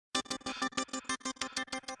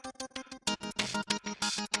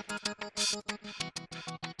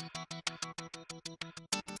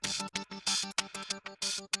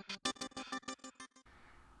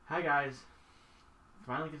Hi guys,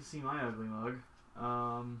 finally get to see my ugly mug.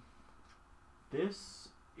 This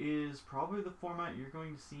is probably the format you're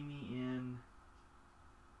going to see me in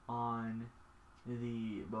on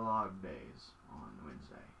the blog days on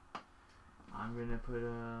Wednesday. I'm going to put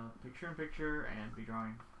a picture-in-picture and be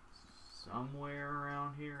drawing somewhere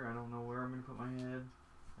around here. I don't know where I'm going to put my head.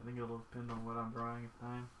 I think it'll depend on what I'm drawing at the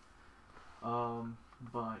time.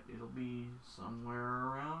 But it'll be somewhere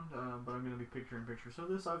around, but I'm going to be picture-in-picture. So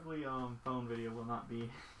this ugly phone video will not be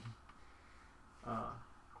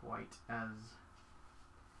quite as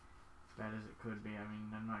bad as it could be. I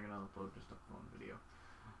mean, I'm not going to upload just a phone video.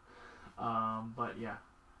 But yeah.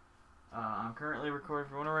 I'm currently recording, if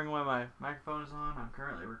you're wondering why my microphone is on, I'm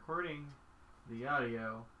currently recording the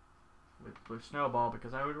audio with Blue Snowball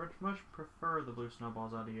because I would much prefer the Blue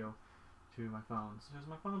Snowball's audio to my phone's. Because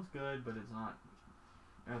my phone's good, but it's not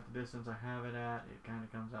at the distance I have it at. It kind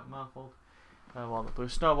of comes out muffled. While the Blue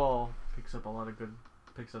Snowball picks up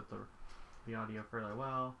the audio fairly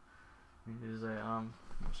well. It is a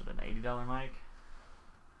was it an $80 mic?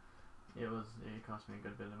 It cost me a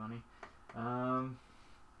good bit of money. So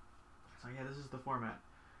yeah, this is the format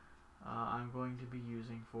I'm going to be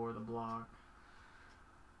using for the blog,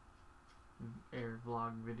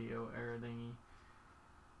 vlog video thingy.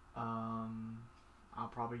 I'll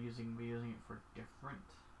probably be using it for different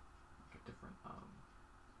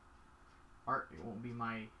art. It won't be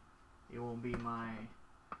my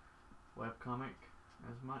webcomic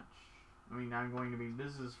as much. I mean, I'm going to be,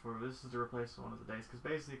 this is to replace one of the days, because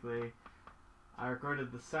basically I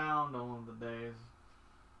recorded the sound on one of the days,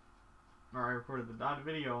 or I recorded the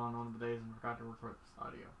video on one of the days and forgot to record this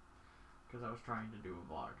audio because I was trying to do a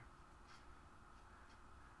vlog.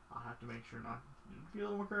 I'll have to make sure not to be a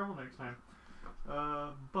little more careful next time.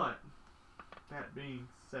 But that being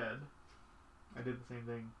said, I did the same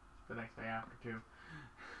thing the next day after too,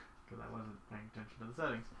 because I wasn't paying attention to the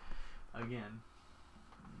settings. Again,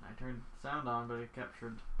 I turned the sound on, but it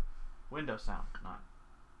captured Windows sound, not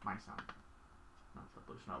my sound, not the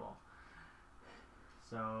Blue Snowball.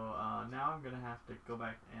 So now I'm gonna have to go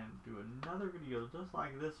back and do another video just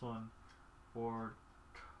like this one for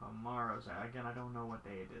tomorrow's. Again, I don't know what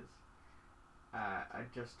day it is. I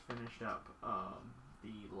just finished up the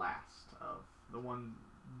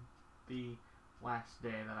last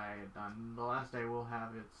day that I had done. The last day will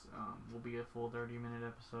have will be a full 30-minute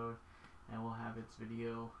episode, and we'll have its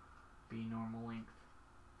video be normal length.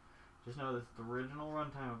 Just know that the original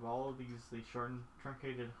runtime of all of these shortened,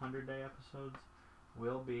 truncated 100-day episodes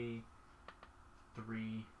will be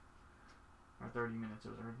 30 minutes.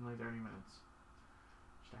 It was originally 30 minutes.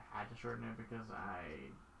 Just I had to shorten it because I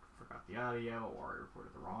forgot the audio, or I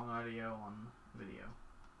recorded the wrong audio on video.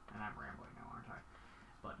 And I'm rambling now, aren't I?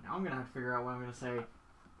 But now I'm gonna have to figure out what I'm gonna say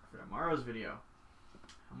for tomorrow's video.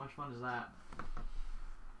 How much fun is that?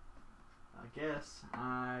 I guess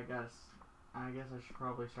I should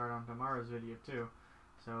probably start on tomorrow's video too.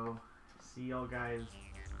 So see y'all guys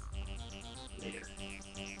later.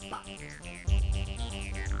 Bye.